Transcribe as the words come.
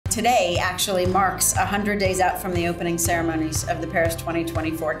Today actually marks 100 days out from the opening ceremonies of the Paris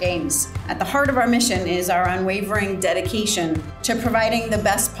 2024 Games. At the heart of our mission is our unwavering dedication to providing the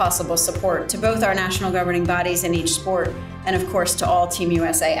best possible support to both our national governing bodies in each sport and, of course, to all Team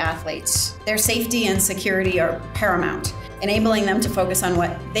USA athletes. Their safety and security are paramount, enabling them to focus on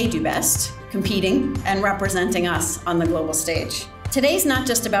what they do best, competing and representing us on the global stage. Today's not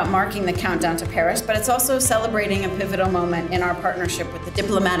just about marking the countdown to Paris, but it's also celebrating a pivotal moment in our partnership with the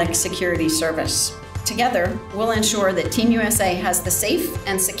Diplomatic Security Service. Together, we'll ensure that Team USA has the safe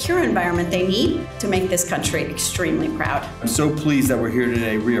and secure environment they need to make this country extremely proud. I'm so pleased that we're here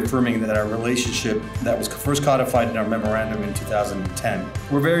today reaffirming that our relationship that was first codified in our memorandum in 2010.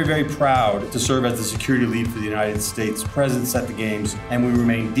 We're very, very proud to serve as the security lead for the United States presence at the Games, and we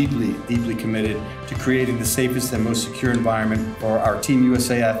remain deeply, deeply committed to creating the safest and most secure environment for our Team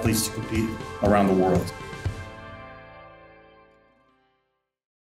USA athletes to compete around the world.